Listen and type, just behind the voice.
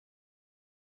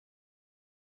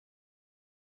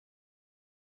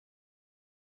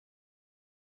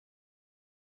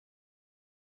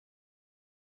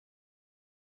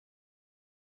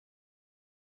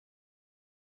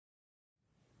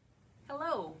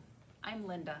Hello, I'm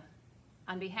Linda.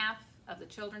 On behalf of the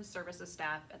Children's Services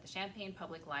staff at the Champaign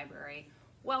Public Library,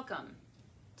 welcome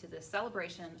to this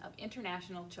celebration of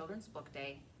International Children's Book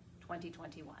Day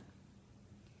 2021.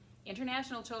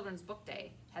 International Children's Book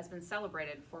Day has been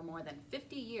celebrated for more than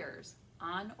 50 years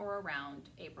on or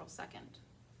around April 2nd.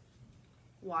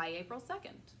 Why April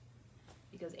 2nd?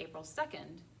 Because April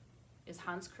 2nd is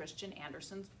Hans Christian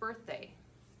Andersen's birthday.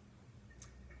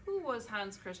 Who was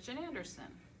Hans Christian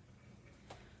Andersen?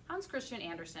 Hans Christian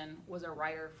Andersen was a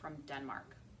writer from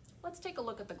Denmark. Let's take a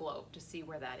look at the globe to see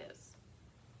where that is.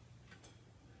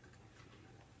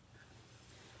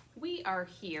 We are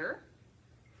here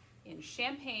in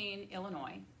Champaign,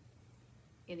 Illinois,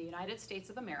 in the United States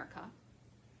of America,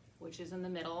 which is in the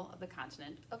middle of the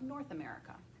continent of North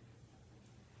America.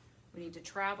 We need to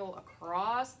travel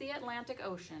across the Atlantic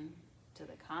Ocean to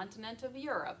the continent of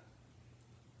Europe,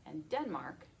 and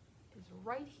Denmark is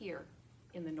right here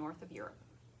in the north of Europe.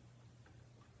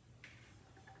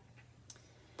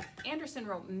 Andersen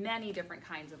wrote many different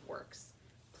kinds of works,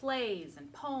 plays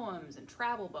and poems and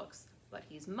travel books, but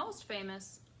he's most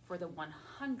famous for the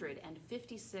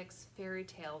 156 fairy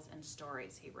tales and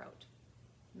stories he wrote.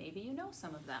 Maybe you know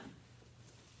some of them.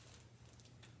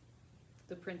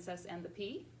 The Princess and the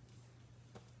Pea,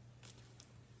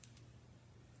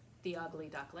 The Ugly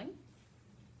Duckling.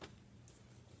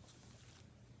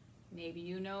 Maybe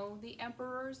you know The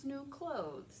Emperor's New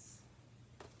Clothes,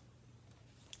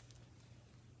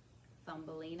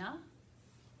 Thumbelina,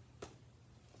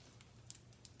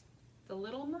 The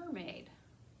Little Mermaid.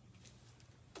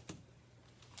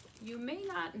 You may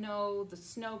not know The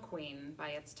Snow Queen by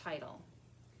its title,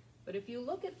 but if you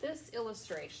look at this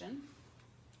illustration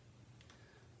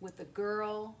with the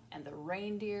girl and the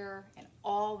reindeer and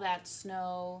all that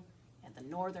snow and the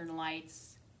northern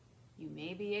lights, you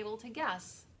may be able to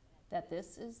guess that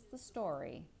this is the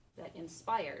story that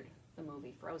inspired the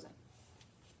movie Frozen.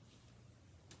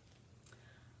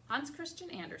 Hans Christian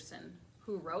Andersen,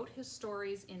 who wrote his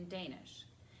stories in Danish,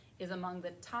 is among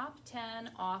the top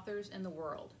 10 authors in the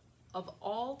world of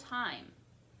all time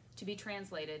to be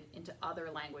translated into other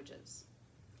languages.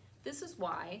 This is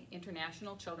why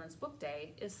International Children's Book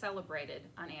Day is celebrated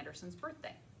on Andersen's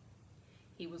birthday.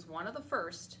 He was one of the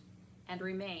first and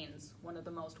remains one of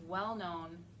the most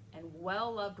well-known and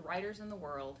well-loved writers in the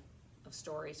world of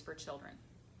stories for children.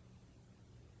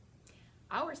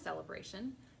 Our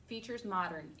celebration features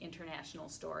modern international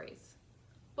stories,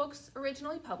 books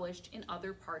originally published in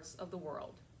other parts of the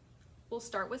world. We'll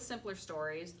start with simpler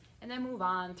stories and then move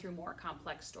on through more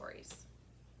complex stories.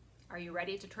 Are you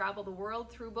ready to travel the world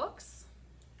through books?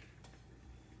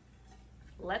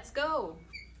 Let's go!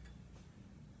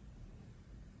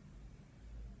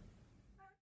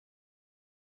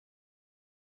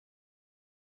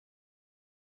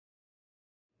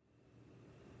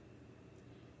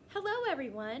 Hello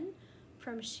everyone,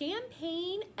 from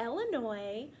Champaign,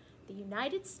 Illinois, the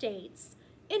United States,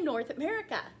 in North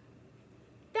America.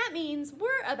 That means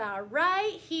we're about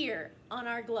right here on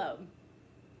our globe.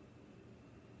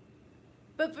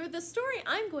 But for the story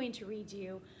I'm going to read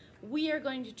you, we are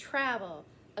going to travel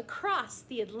across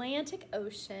the Atlantic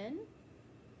Ocean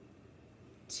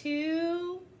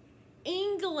to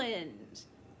England,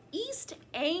 East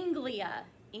Anglia,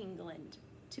 England,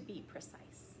 to be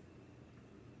precise.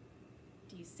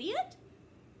 Do you see it?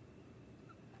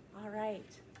 All right.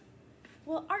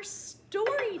 Well, our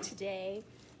story today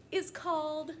is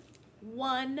called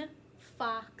One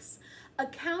Fox, a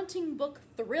counting book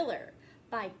thriller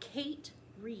by Kate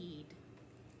Reed.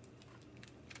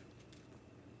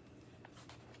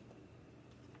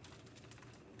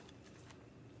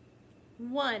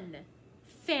 One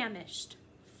famished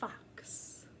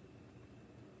fox.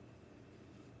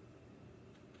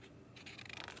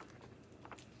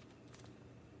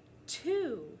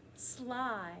 Two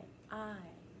sly eyes.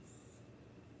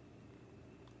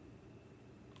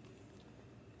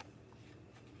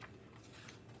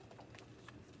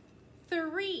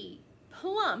 Three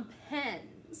plump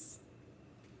hens.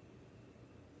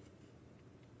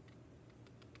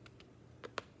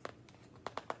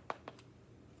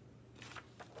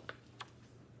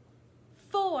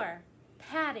 Four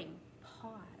patting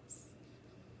paws.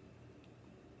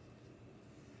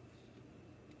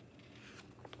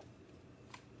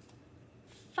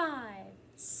 Five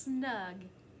snug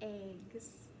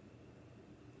eggs.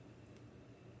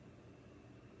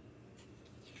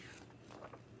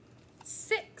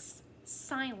 Six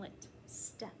silent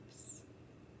steps.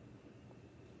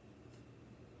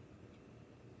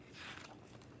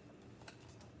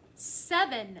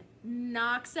 Seven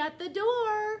knocks at the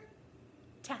door.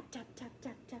 Tap, tap, tap,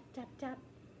 tap, tap, tap, tap.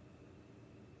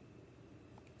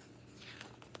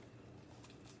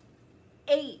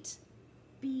 8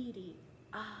 beady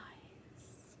eyes.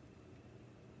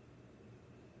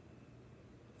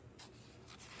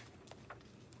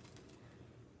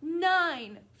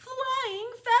 9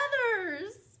 flying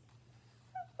feathers.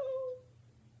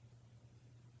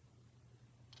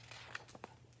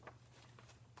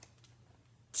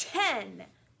 10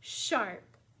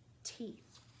 sharp teeth.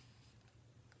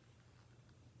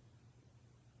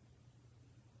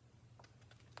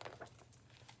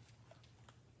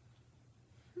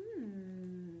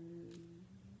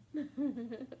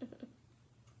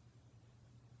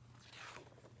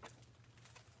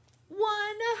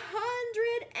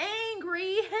 100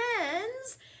 angry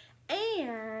hens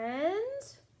and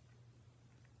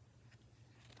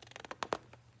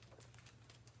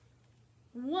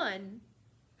 1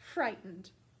 frightened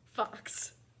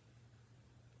fox.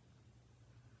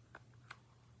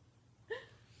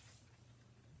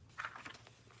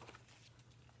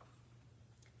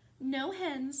 No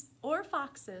hens or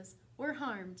foxes were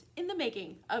harmed in the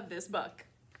making of this book.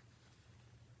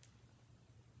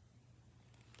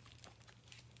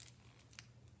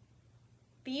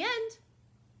 The end.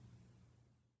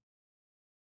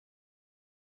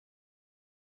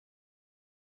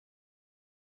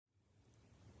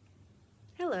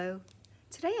 Hello.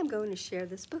 Today I'm going to share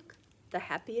this book, The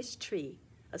Happiest Tree,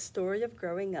 A Story of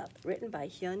Growing Up, written by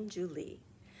Hyun-Ju Lee.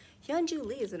 Hyun-Ju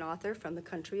Lee is an author from the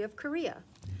country of Korea.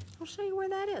 I'll show you where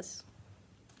that is.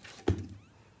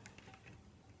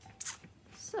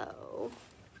 So,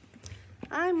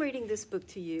 I'm reading this book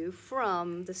to you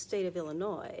from the state of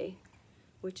Illinois,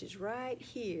 which is right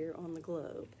here on the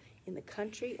globe, in the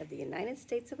country of the United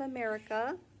States of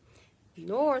America,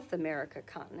 North America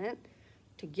continent.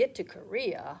 To get to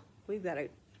Korea, we've got to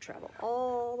travel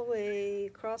all the way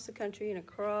across the country and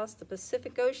across the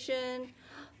Pacific Ocean,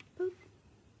 boop,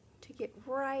 to get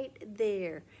right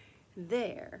there.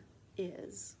 There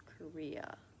is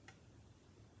Korea.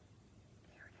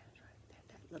 There it is, right there,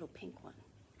 that little pink one.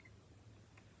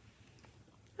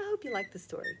 I hope you like the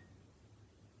story.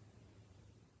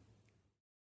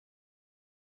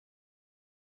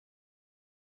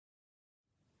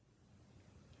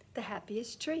 The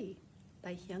Happiest Tree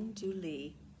by Hyun-Ju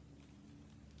Lee.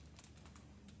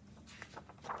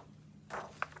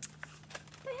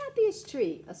 The Happiest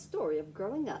Tree, A Story of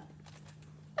Growing Up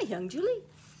by Hyun-Ju Lee.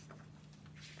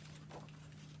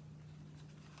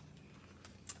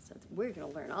 So we're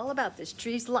going to learn all about this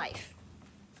tree's life.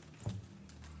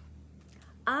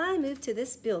 I moved to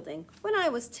this building when I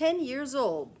was 10 years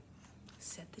old,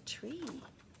 said the tree.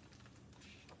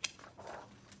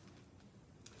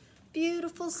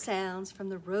 Beautiful sounds from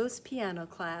the Rose piano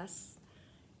class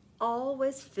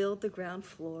always filled the ground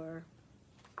floor.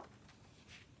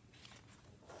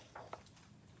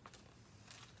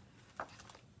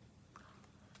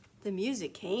 The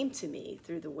music came to me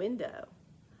through the window.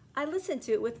 I listened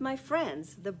to it with my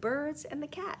friends, the birds and the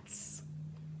cats.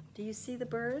 Do you see the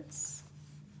birds?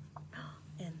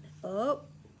 And oh,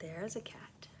 there's a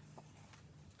cat.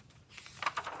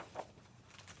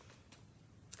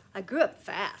 I grew up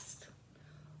fast.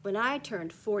 When I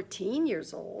turned 14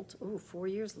 years old, 4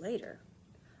 years later,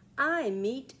 I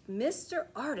meet Mr.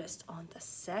 Artist on the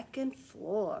second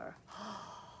floor.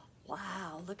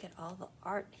 Wow, look at all the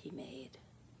art he made.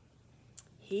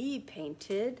 He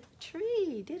painted a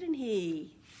tree, didn't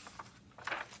he?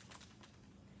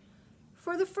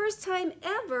 For the first time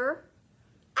ever,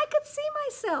 I could see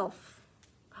myself.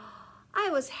 I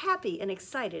was happy and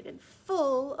excited and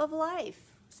full of life.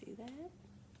 See that?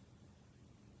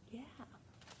 Yeah.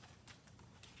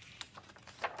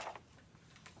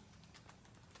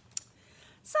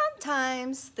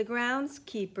 Sometimes the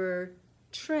groundskeeper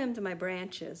trimmed my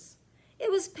branches. It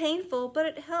was painful, but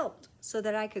it helped so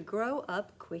that I could grow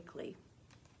up quickly.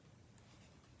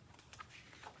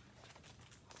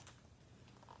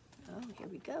 Oh, here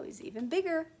we go. He's even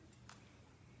bigger.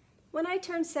 When I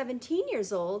turned 17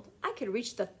 years old, I could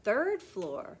reach the 3rd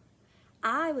floor.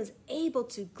 I was able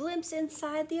to glimpse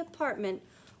inside the apartment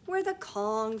where the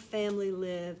Kong family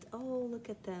lived. Oh, look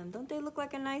at them. Don't they look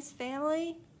like a nice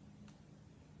family?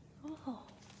 Oh.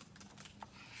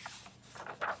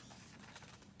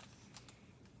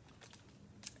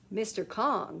 Mr.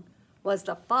 Kong was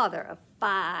the father of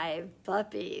 5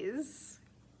 puppies.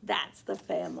 That's the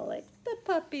family. The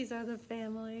puppies are the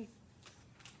family.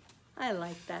 I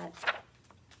like that.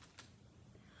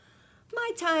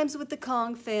 My times with the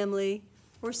Kong family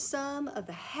were some of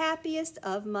the happiest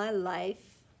of my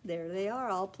life. There they are,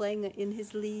 all playing in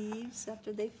his leaves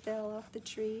after they fell off the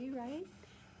tree, right?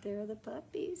 There are the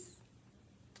puppies.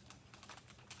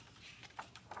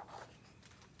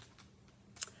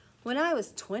 When I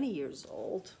was 20 years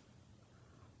old,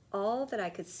 All that I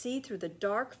could see through the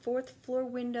dark fourth-floor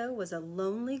window was a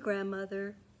lonely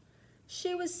grandmother.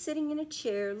 She was sitting in a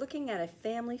chair looking at a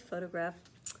family photograph.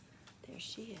 There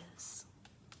she is.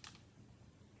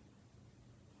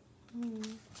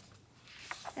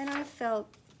 And I felt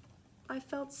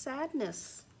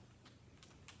sadness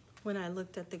when I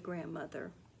looked at the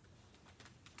grandmother.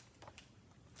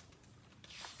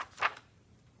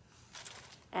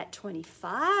 At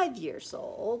 25 years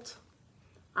old,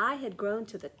 I had grown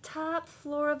to the top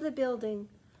floor of the building.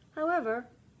 However,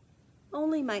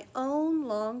 only my own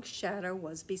long shadow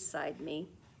was beside me.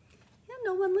 Yeah,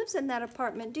 no one lives in that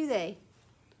apartment, do they?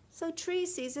 So Tree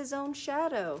sees his own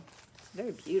shadow. It's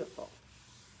very beautiful.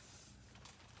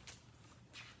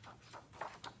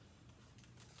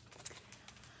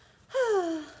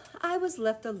 I was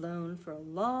left alone for a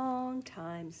long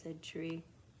time, said Tree.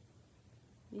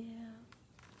 Yeah.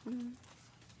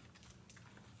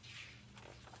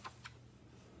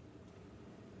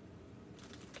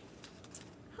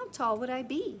 How tall would I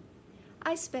be?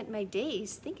 I spent my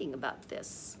days thinking about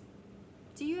this.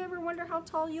 Do you ever wonder how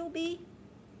tall you'll be?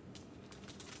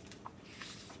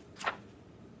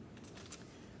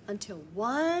 Until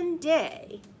one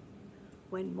day,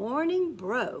 when morning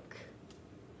broke,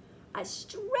 I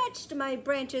stretched my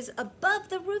branches above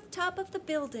the rooftop of the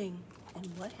building. And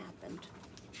what happened?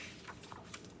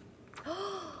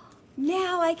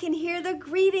 Now I can hear the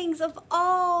greetings of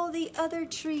all the other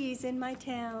trees in my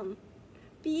town.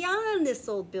 Beyond this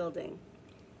old building,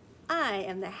 I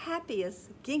am the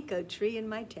happiest ginkgo tree in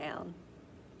my town.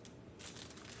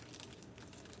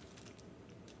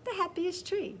 The Happiest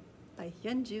Tree by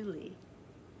Hyunju Lee.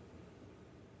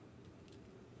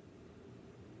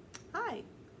 Hi,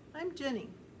 I'm Jenny.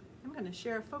 I'm going to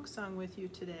share a folk song with you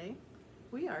today.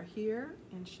 We are here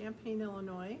in Champaign,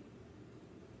 Illinois,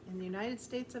 in the United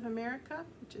States of America,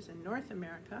 which is in North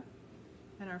America.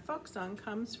 And our folk song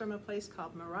comes from a place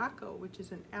called Morocco, which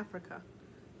is in Africa.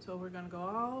 So we're going to go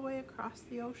all the way across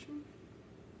the ocean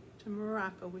to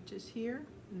Morocco, which is here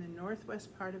in the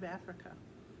northwest part of Africa.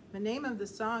 The name of the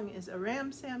song is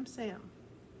Aram Sam Sam.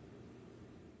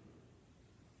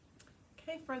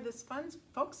 Okay, for this fun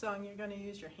folk song, you're going to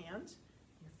use your hands,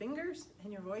 your fingers,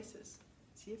 and your voices.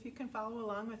 See if you can follow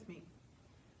along with me.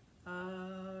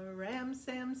 Ram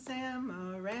Sam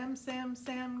Sam, Ram Sam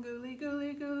Sam, Gooly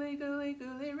Gooly Gooly Gooly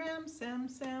Gooly Ram Sam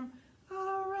Sam,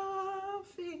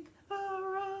 Rafik,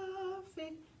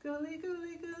 Rafik, Gooly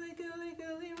Gooly Gooly Gooly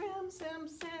Gooly Ram Sam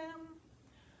Sam.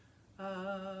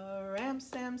 Ram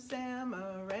Sam Sam,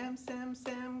 Ram Sam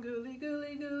Sam, Gooly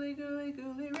Gooly Gooly Gooly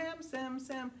Gooly Ram Sam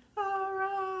Sam,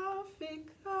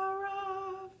 Rafik,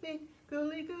 Rafik,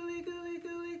 Gooly Gooly Gooly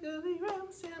Gooly Gooly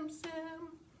Ram Sam Sam.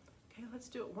 Okay, let's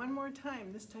do it one more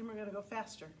time. This time we're going to go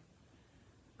faster.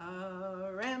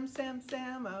 Ram Sam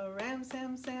Sam, Ram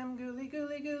Sam Sam, Gooly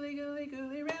Gooly Gooly Gooly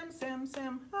Gooly Ram Sam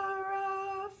Sam,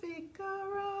 Rafik,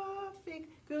 Rafik,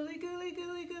 Gooly Gooly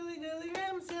Gooly Gooly Gooly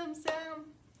Ram Sam Sam.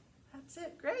 That's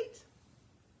it, great.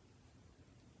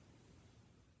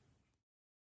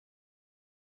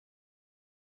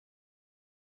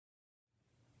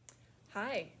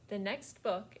 Hi, the next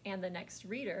book and the next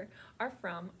reader are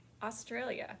from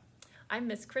Australia. I'm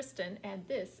Miss Kristen and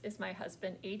this is my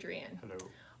husband Adrian. Hello.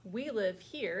 We live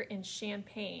here in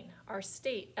Champaign. Our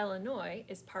state, Illinois,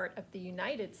 is part of the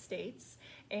United States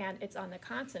and it's on the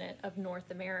continent of North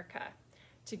America.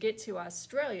 To get to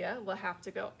Australia, we'll have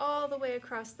to go all the way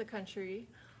across the country,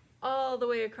 all the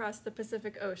way across the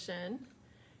Pacific Ocean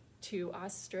to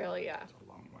Australia. It's a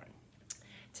long way.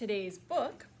 Today's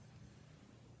book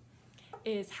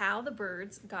is How the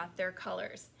Birds Got Their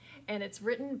Colors, and it's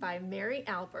written by Mary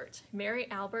Albert. Mary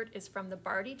Albert is from the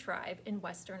Bardi tribe in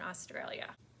Western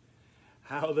Australia.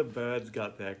 How the birds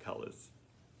got their colors.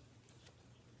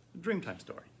 Dreamtime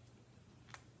story.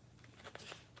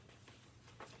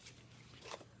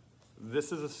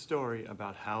 This is a story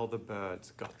about how the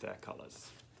birds got their colors.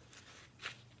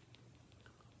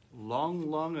 Long,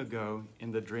 long ago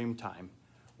in the dreamtime,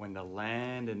 when the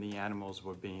land and the animals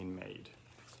were being made,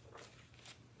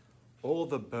 all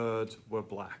the birds were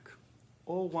black,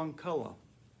 all one color,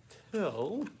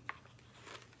 till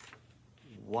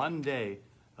one day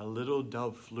a little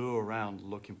dove flew around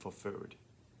looking for food.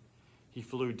 He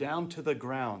flew down to the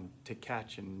ground to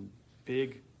catch a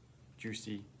big,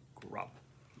 juicy grub.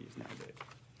 He is now dead.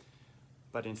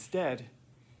 But instead,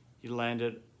 he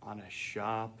landed on a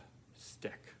sharp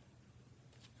stick.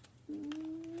 Ooh,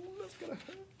 that's gonna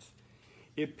hurt.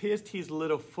 It pierced his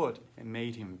little foot and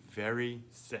made him very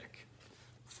sick.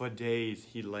 For days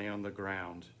he lay on the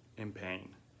ground in pain.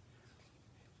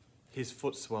 His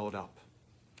foot swelled up.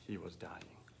 He was dying.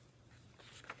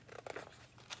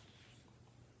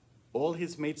 All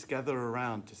his mates gathered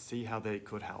around to see how they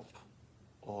could help,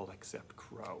 all except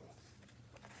Crow.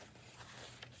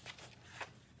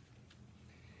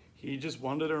 He just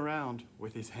wandered around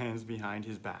with his hands behind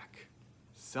his back.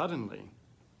 Suddenly,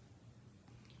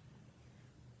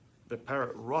 the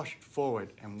parrot rushed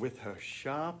forward and with her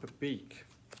sharp beak,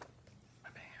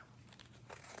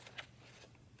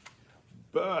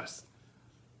 burst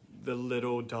the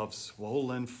little dove's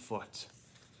swollen foot.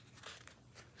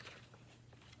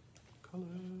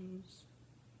 Colors.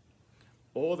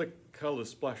 All the colors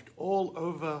splashed all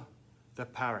over the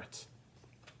parrot.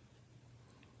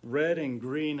 Red and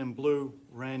green and blue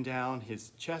ran down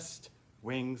his chest,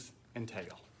 wings, and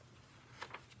tail.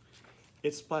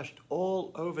 It splashed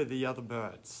all over the other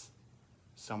birds.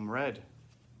 Some red,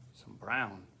 some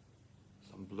brown,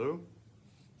 some blue,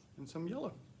 and some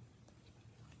yellow.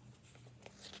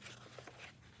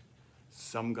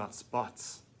 Some got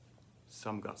spots,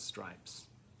 some got stripes,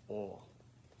 all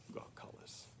got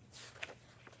colors.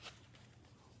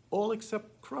 All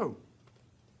except Crow,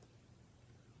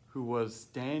 who was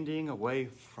standing away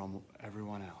from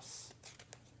everyone else.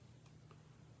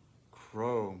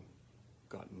 Crow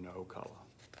got no color.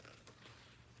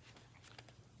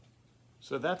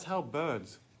 So that's how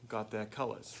birds got their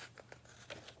colors.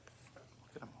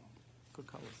 Look at them all, good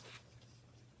colors.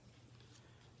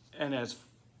 And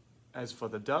as for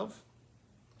the dove,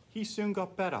 he soon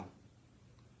got better,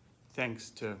 thanks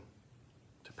to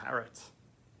parrots,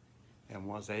 and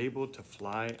was able to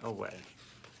fly away.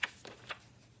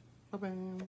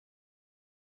 Ba-bam.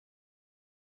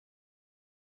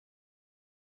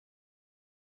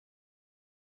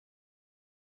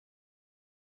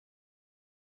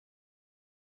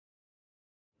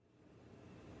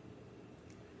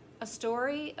 A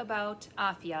Story About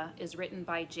Afia is written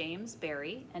by James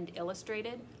Barry and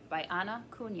illustrated by Ana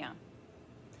Cunha.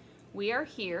 We are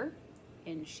here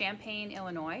in Champaign,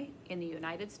 Illinois, in the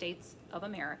United States of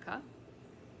America,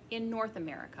 in North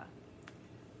America.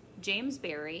 James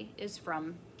Barry is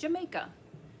from Jamaica.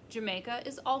 Jamaica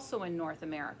is also in North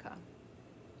America.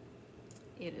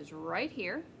 It is right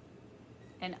here,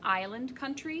 an island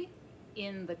country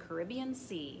in the Caribbean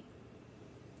Sea.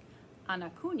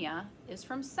 Ana Cunha is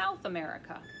from South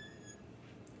America.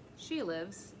 She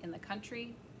lives in the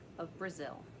country of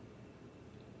Brazil.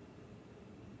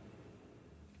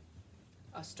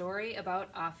 A Story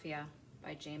About Afia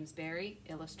by James Barry,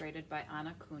 illustrated by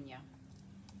Ana Cunha.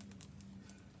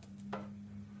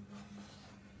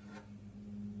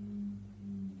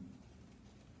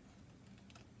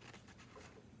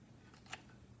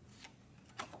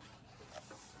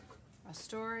 A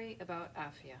Story About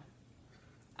Afia.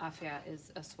 Afia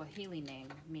is a Swahili name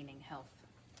meaning health.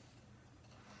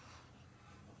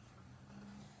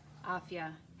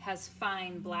 Afia has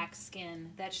fine black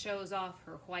skin that shows off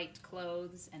her white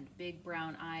clothes and big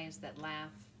brown eyes that laugh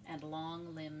and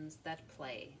long limbs that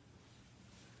play.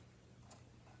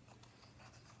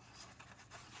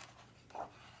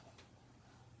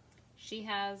 She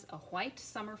has a white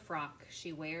summer frock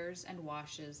she wears and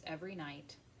washes every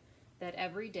night that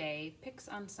every day picks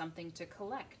on something to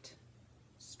collect.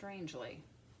 Strangely.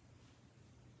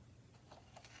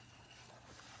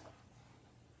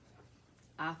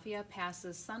 Afia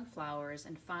passes sunflowers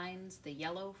and finds the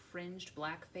yellow fringed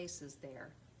black faces there,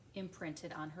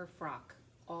 imprinted on her frock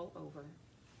all over.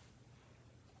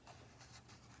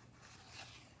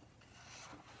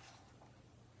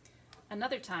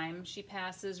 Another time she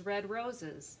passes red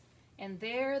roses, and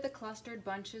there the clustered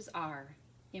bunches are,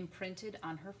 imprinted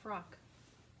on her frock.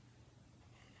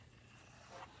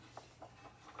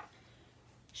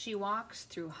 She walks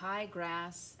through high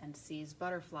grass and sees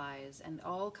butterflies and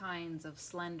all kinds of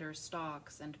slender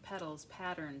stalks and petals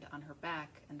patterned on her back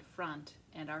and front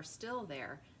and are still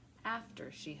there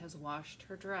after she has washed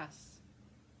her dress.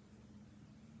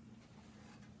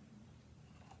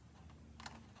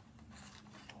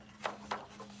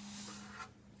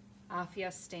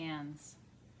 Afia stands.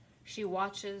 She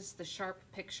watches the sharp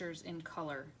pictures in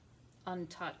color,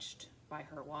 untouched by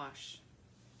her wash.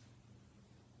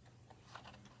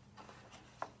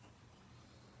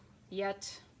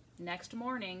 Yet, next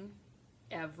morning,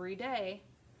 every day,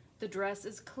 the dress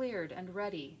is cleared and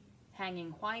ready, hanging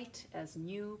white as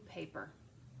new paper.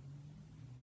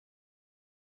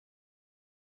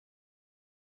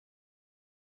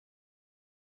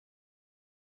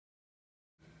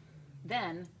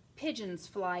 Then, pigeons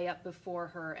fly up before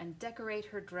her and decorate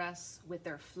her dress with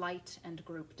their flight and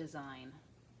group design.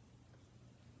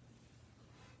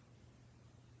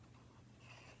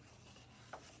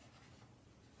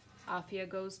 Afia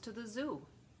goes to the zoo.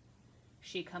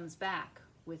 She comes back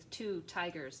with 2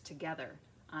 tigers together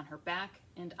on her back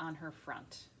and on her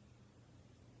front.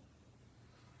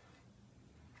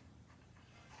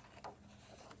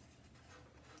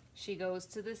 She goes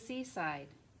to the seaside.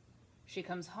 She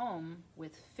comes home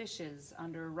with fishes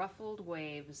under ruffled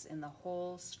waves in the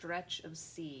whole stretch of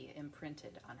sea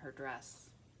imprinted on her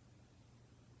dress.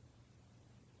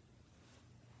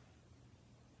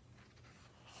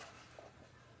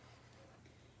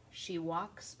 She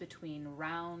walks between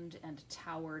round and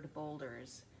towered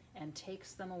boulders and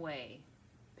takes them away,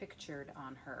 pictured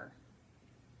on her.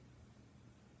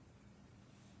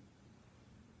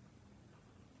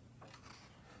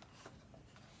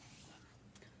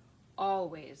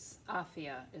 Always,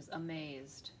 Afia is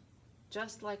amazed,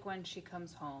 just like when she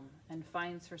comes home and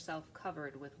finds herself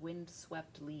covered with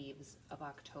wind-swept leaves of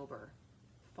October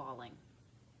falling.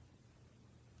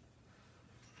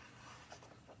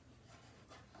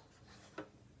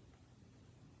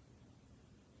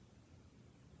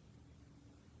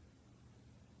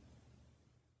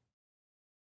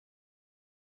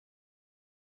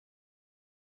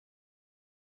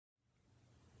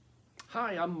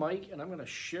 Hi, I'm Mike, and I'm going to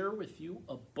share with you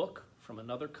a book from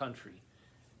another country.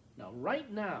 Now,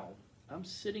 right now, I'm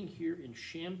sitting here in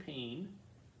Champaign,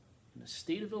 in the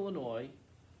state of Illinois,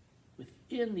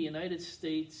 within the United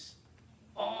States,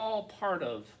 all part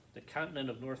of the continent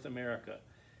of North America.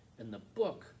 And the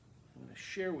book I'm going to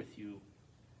share with you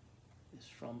is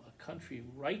from a country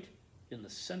right in the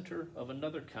center of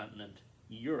another continent,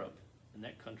 Europe, and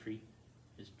that country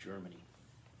is Germany.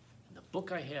 And the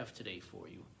book I have today for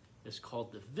you is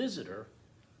called The Visitor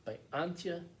by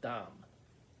Antje Dahm.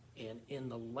 And in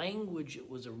the language it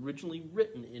was originally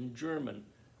written in German,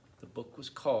 the book was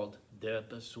called Der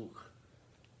Besuch.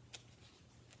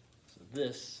 So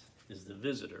this is The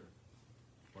Visitor,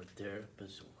 or Der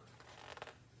Besuch.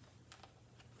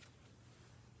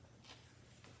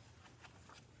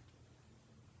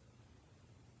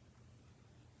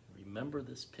 Remember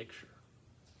this picture.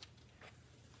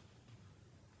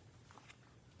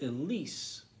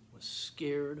 Elise was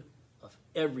scared of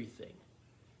everything.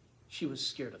 She was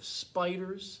scared of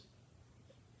spiders,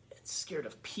 and scared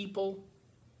of people,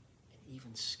 and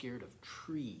even scared of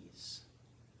trees.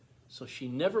 So she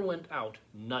never went out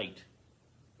night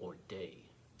or day.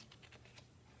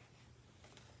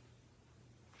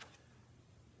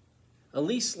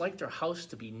 Elise liked her house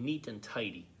to be neat and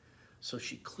tidy, so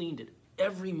she cleaned it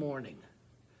every morning.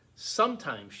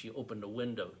 Sometimes she opened a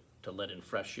window to let in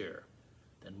fresh air.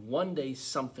 Then one day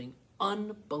something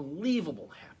unbelievable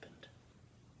happened.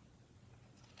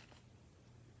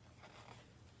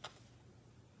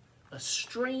 A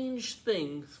strange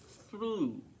thing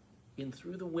flew in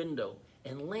through the window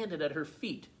and landed at her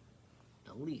feet.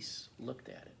 Elise looked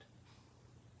at it.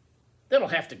 That'll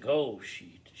have to go,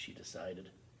 she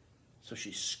decided. So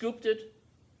she scooped it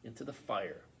into the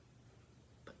fire.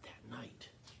 But that night,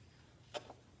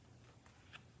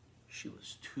 she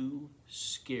was too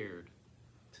scared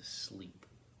to sleep.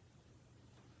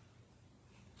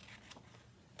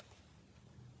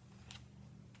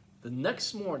 The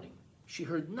next morning, she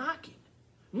heard knocking.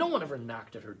 No one ever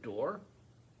knocked at her door.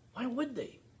 Why would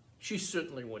they? She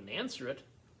certainly wouldn't answer it.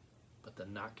 But the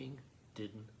knocking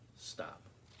didn't stop.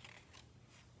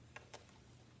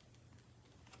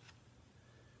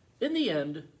 In the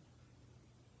end,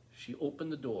 she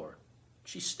opened the door.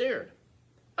 She stared.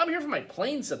 I'm here for my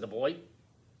plane, said the boy.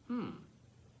 And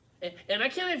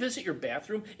can't I visit your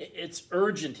bathroom? It's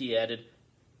urgent, he added.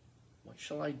 What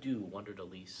shall I do, wondered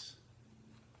Elise.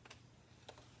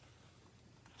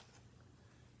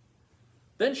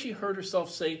 Then she heard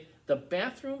herself say, the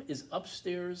bathroom is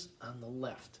upstairs on the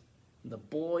left. And the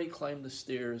boy climbed the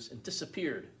stairs and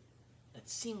disappeared. It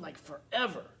seemed like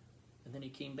forever. And then he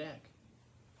came back.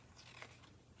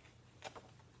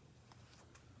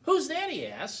 Who's that, he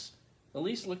asked.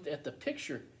 Elise looked at the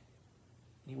picture, and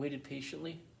he waited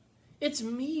patiently. It's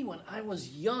me when I was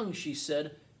young, she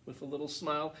said with a little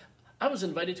smile. I was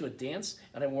invited to a dance,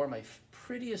 and I wore my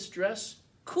prettiest dress.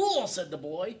 Cool, said the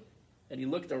boy, and he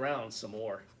looked around some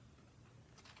more.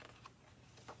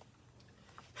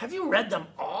 Have you read them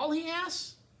all, he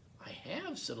asked. I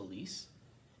have, said Elise.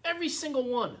 Every single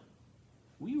one.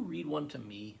 Will you read one to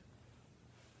me?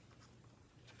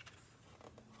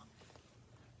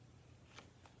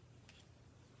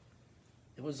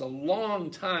 It was a long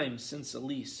time since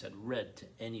Elise had read to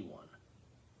anyone.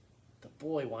 The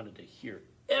boy wanted to hear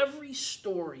every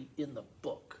story in the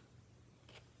book.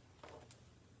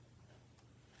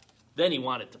 Then he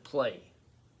wanted to play.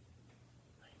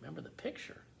 Remember the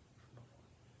picture?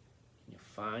 Can you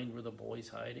find where the boy's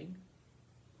hiding?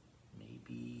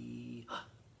 Maybe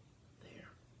there,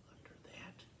 under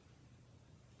that.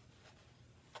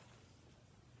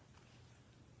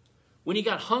 When he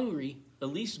got hungry,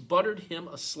 Elise buttered him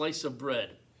a slice of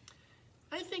bread.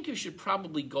 I think you should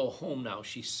probably go home now,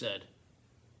 she said.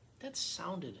 That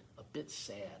sounded a bit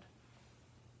sad.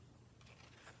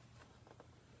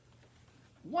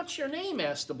 What's your name?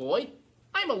 Asked the boy.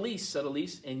 I'm Elise, said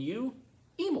Elise. And you?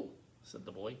 Emil, said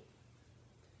the boy.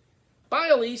 Bye,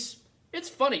 Elise. It's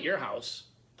fun at your house.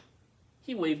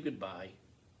 He waved goodbye.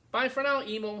 Bye for now,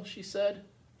 Emil, she said.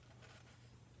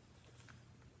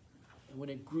 And when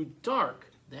it grew dark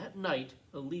that night,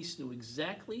 Elise knew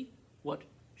exactly what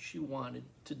she wanted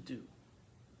to do.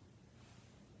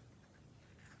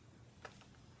 Can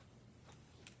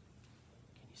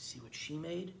you see what she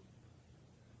made?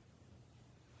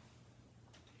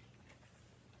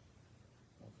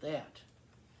 Well, that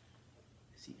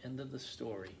is the end of the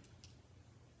story.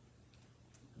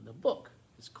 And the book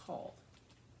is called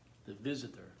The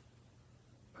Visitor,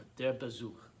 or Der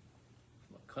Besuch,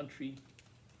 from a country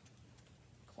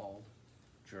called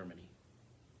Germany.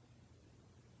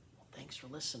 Well, thanks for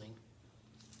listening.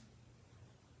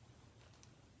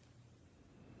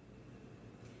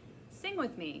 Sing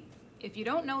with me. If you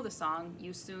don't know the song,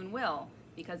 you soon will,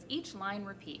 because each line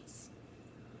repeats.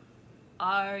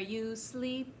 Are you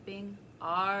sleeping?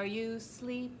 Are you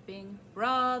sleeping?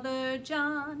 Brother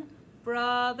John,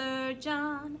 Brother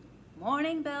John.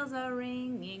 Morning bells are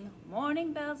ringing,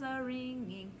 morning bells are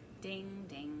ringing. Ding,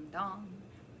 ding, dong,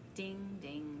 ding,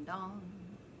 ding, dong.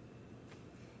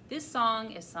 This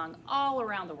song is sung all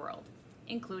around the world,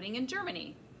 including in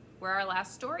Germany, where our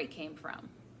last story came from.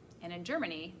 And in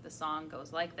Germany, the song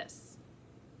goes like this.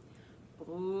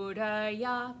 Bruder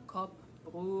Jakob,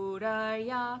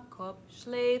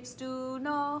 schläfst du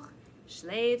noch,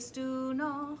 schläfst du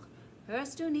noch?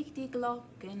 Hörst du nicht die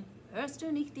Glocken, hörst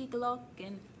du nicht die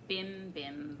Glocken? Bim,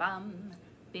 bim, bam,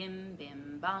 bim,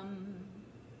 bim, bam.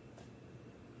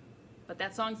 But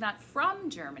that song's not from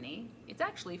Germany, it's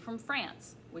actually from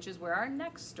France, which is where our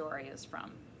next story is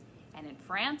from. And in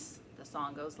France, the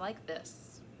song goes like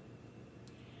this.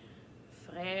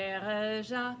 Frère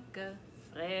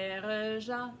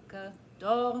Jacques,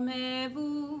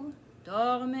 dormez-vous,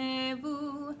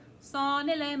 dormez-vous, sonne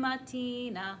les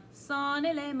matines,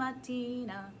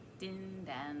 din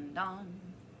dan don,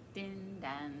 din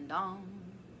dan don.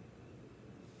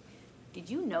 Did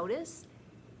you notice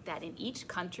that in each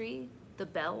country the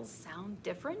bells sound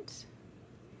different?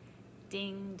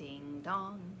 Ding ding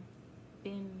dong,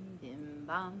 bim bim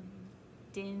bum,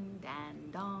 din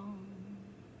dan dong.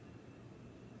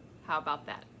 How about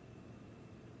that?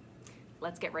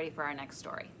 Let's get ready for our next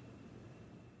story.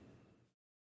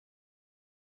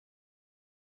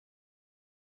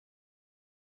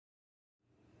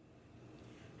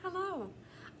 Hello,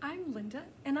 I'm Linda,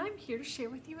 and I'm here to share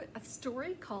with you a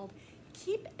story called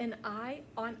Keep an Eye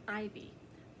on Ivy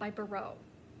by Barreau.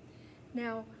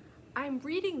 Now, I'm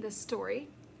reading this story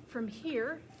from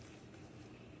here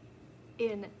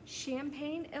in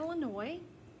Champaign, Illinois.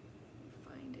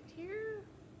 Find it here.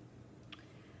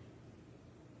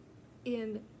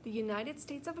 In the United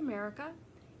States of America,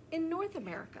 in North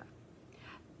America.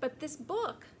 But this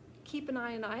book, Keep an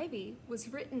Eye on Ivy, was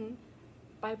written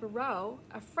by Barreau,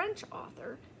 a French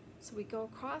author. So we go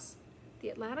across the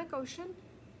Atlantic Ocean,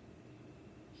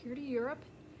 here to Europe,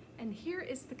 and here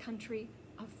is the country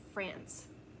of France,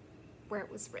 where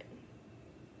it was written.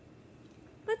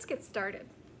 Let's get started.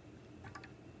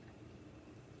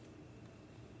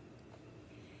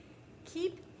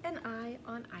 Keep an Eye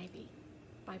on Ivy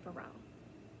by Barreau.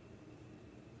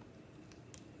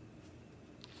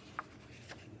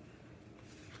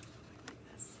 Like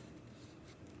this.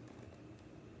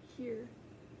 Here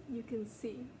you can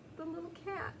see the little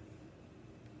cat.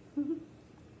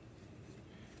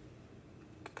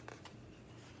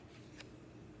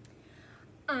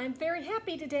 I'm very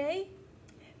happy today.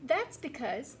 That's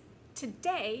because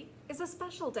today is a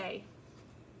special day.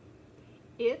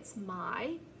 It's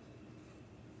my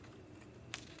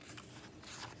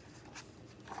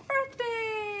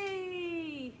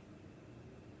birthday!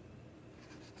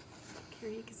 Here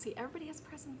you can see everybody has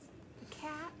presents. The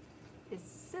cat, his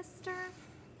sister,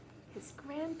 his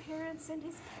grandparents, and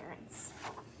his parents.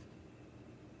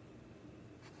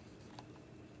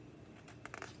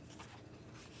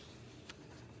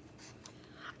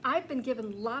 I've been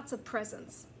given lots of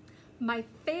presents. My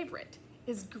favorite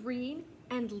is green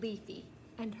and leafy,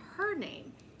 and her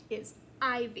name is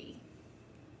Ivy.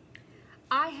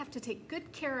 I have to take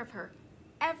good care of her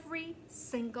every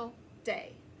single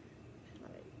day.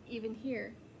 Even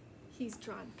here, he's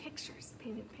drawn pictures,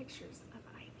 painted pictures of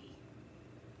Ivy.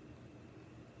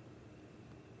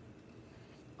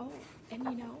 Oh, and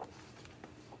you know,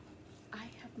 I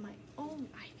have my own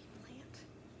ivy plant.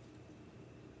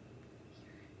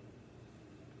 Here.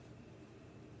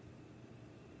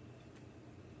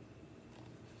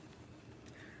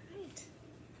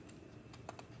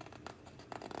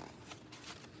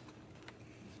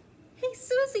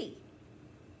 Susie?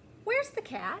 Where's the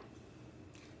cat?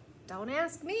 Don't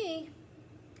ask me.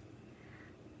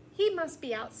 He must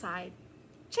be outside,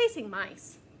 chasing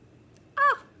mice.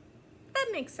 Oh, that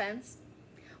makes sense.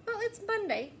 Well, it's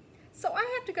Monday, so I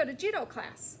have to go to judo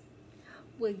class.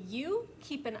 Will you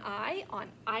keep an eye on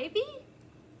Ivy?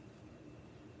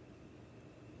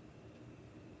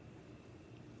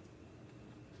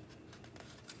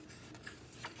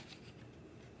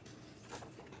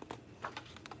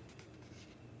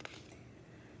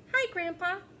 Hi,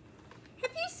 Grandpa.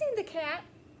 Have you seen the cat?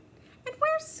 And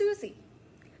where's Susie?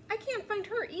 I can't find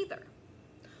her either.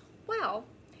 Well,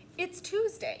 it's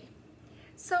Tuesday,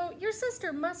 so your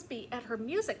sister must be at her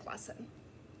music lesson.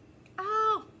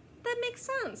 Oh, that makes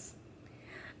sense.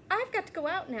 I've got to go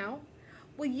out now.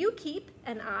 Will you keep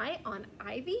an eye on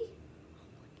Ivy?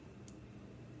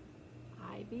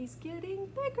 Ivy's getting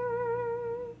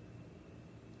bigger.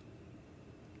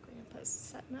 Grandpa's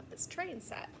setting up his train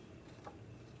set.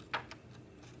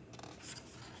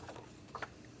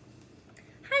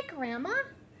 Hi, Grandma.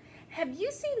 Have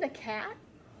you seen the cat,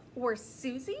 or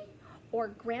Susie, or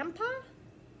Grandpa?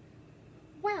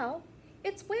 Well,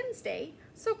 it's Wednesday,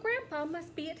 so Grandpa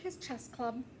must be at his chess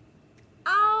club.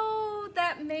 Oh,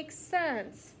 that makes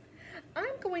sense.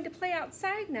 I'm going to play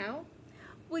outside now.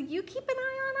 Will you keep an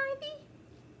eye on Ivy?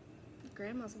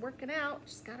 Grandma's working out.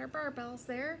 She's got her barbells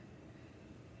there.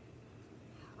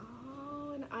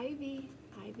 Oh, and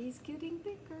Ivy's getting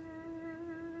bigger.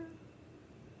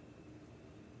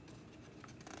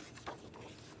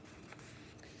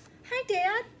 Hi,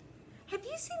 Dad. Have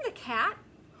you seen the cat,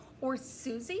 or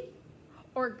Susie,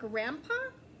 or Grandpa,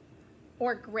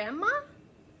 or Grandma?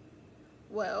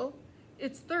 Well,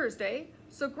 it's Thursday,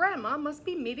 so Grandma must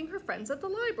be meeting her friends at the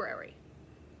library.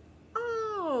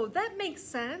 Oh, that makes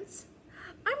sense.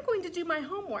 I'm going to do my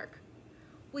homework.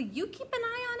 Will you keep an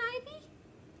eye on Ivy?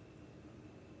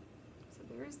 So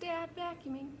there's Dad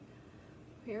vacuuming.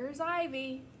 Here's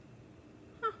Ivy.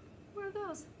 Huh, where are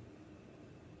those?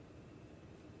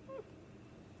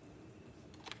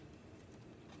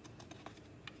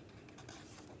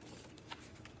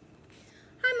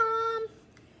 Hi, Mom.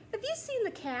 Have you seen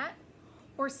the cat,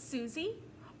 or Susie,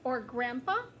 or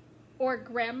Grandpa, or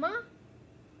Grandma,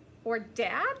 or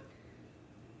Dad?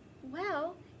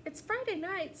 Well, it's Friday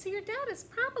night, so your dad is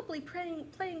probably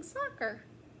playing soccer.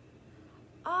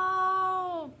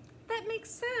 Oh, that makes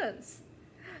sense.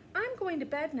 I'm going to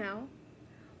bed now.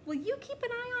 Will you keep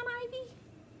an eye on Ivy?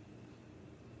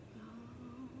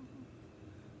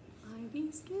 Oh,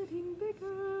 Ivy's getting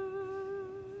bigger.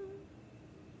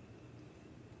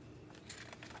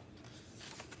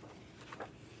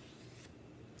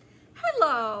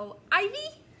 Hello,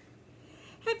 Ivy.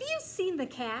 Have you seen the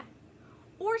cat,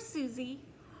 or Susie,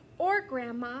 or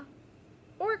Grandma,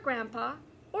 or Grandpa,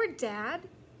 or Dad,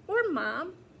 or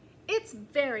Mom? It's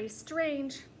very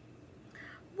strange.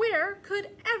 Where could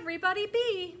everybody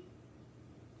be?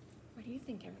 Where do you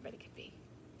think everybody could be?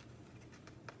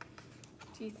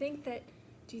 Do you think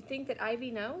that Ivy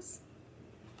knows?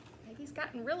 Ivy's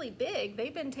gotten really big.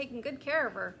 They've been taking good care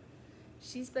of her.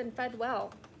 She's been fed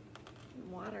well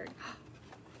and watered.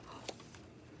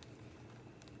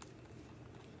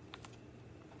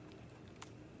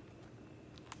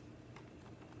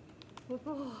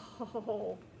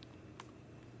 Oh.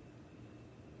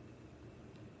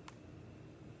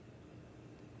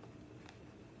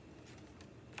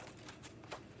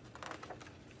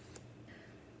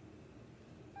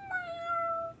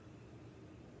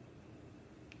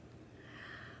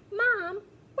 Mom,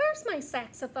 where's my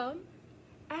saxophone?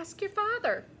 Ask your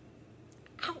father.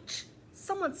 Ouch,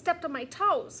 someone stepped on my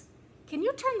toes. Can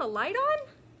you turn the light on?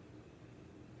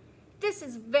 This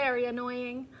is very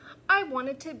annoying. I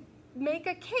wanted to make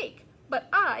a cake, but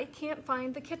I can't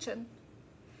find the kitchen.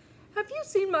 Have you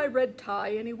seen my red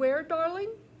tie anywhere, darling?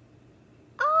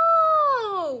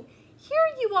 Oh, here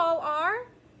you all are.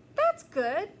 That's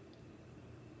good.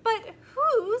 But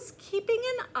who's keeping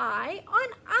an eye on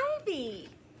Ivy?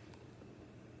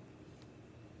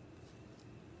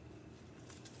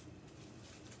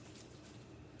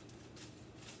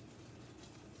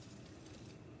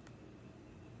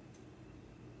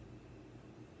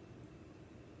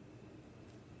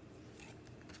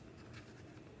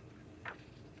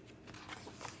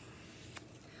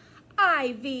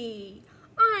 Ivy,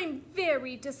 I'm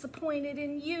very disappointed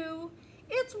in you.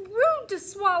 It's rude to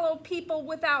swallow people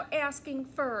without asking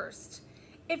first.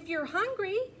 If you're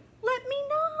hungry, let me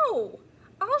know.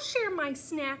 I'll share my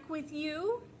snack with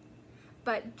you.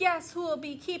 But guess who'll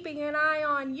be keeping an eye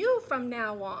on you from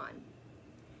now on?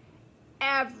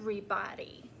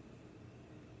 Everybody.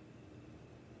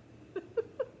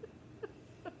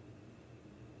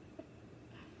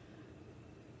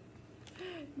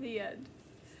 The end.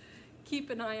 Keep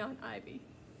an eye on ivy.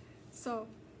 So,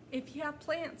 if you have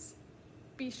plants,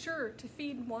 be sure to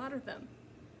feed and water them.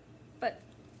 But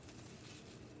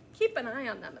keep an eye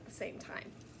on them at the same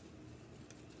time.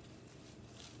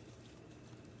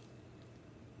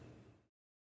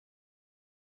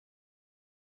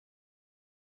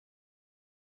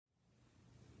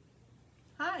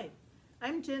 Hi,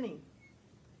 I'm Jenny.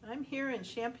 I'm here in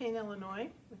Champaign, Illinois,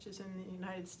 which is in the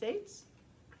United States,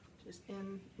 which is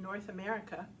in North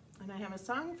America, and I have a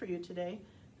song for you today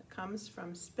that comes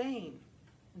from Spain.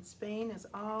 And Spain is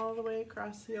all the way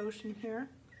across the ocean here.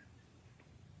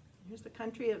 Here's the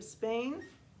country of Spain,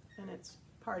 and it's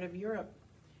part of Europe.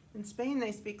 In Spain,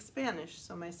 they speak Spanish,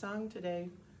 so my song today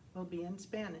will be in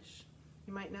Spanish.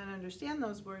 You might not understand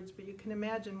those words, but you can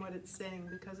imagine what it's saying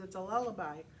because it's a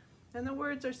lullaby. And the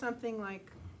words are something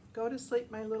like, go to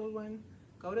sleep, my little one,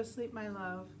 go to sleep, my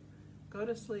love, go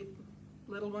to sleep,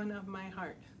 little one of my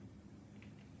heart.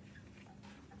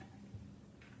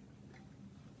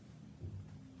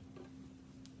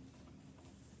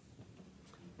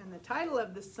 And the title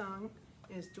of the song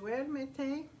is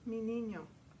Duérmete, mi niño.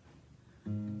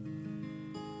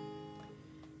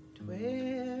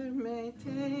 Duérmete,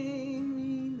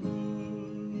 mi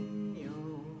niño,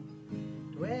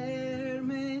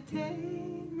 duérmete,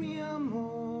 mi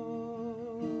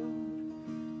amor,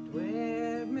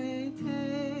 duérmete,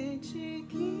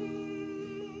 chiquillo,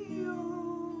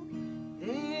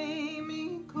 de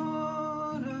mi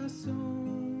corazón,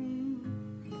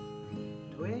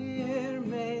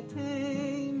 duérmete,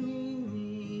 mi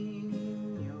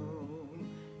niño,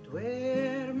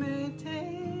 duérmete,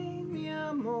 mi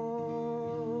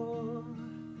amor,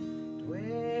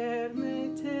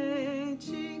 duérmete,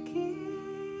 chiquillo,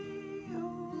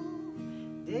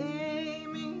 de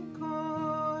mi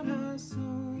corazón,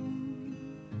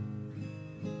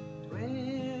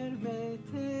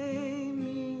 duérmete,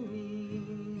 mi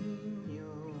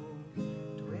niño,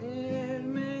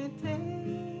 duérmete,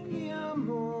 mi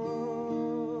amor,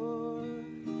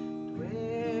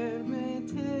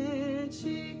 duérmete,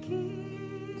 chiquillo,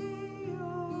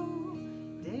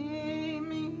 de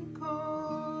mi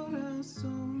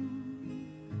corazón.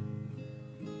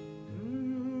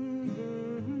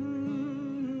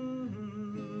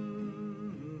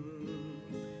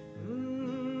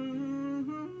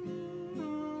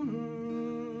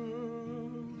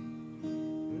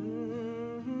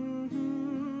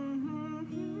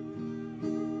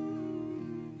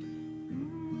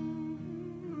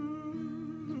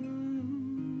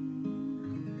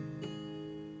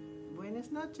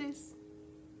 Buenas noches.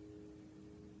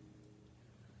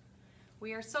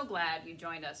 We are so glad you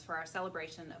joined us for our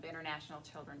celebration of International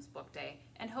Children's Book Day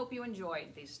and hope you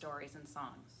enjoyed these stories and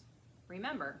songs.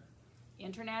 Remember,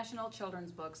 international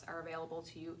children's books are available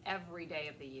to you every day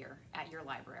of the year at your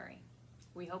library.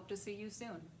 We hope to see you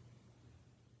soon.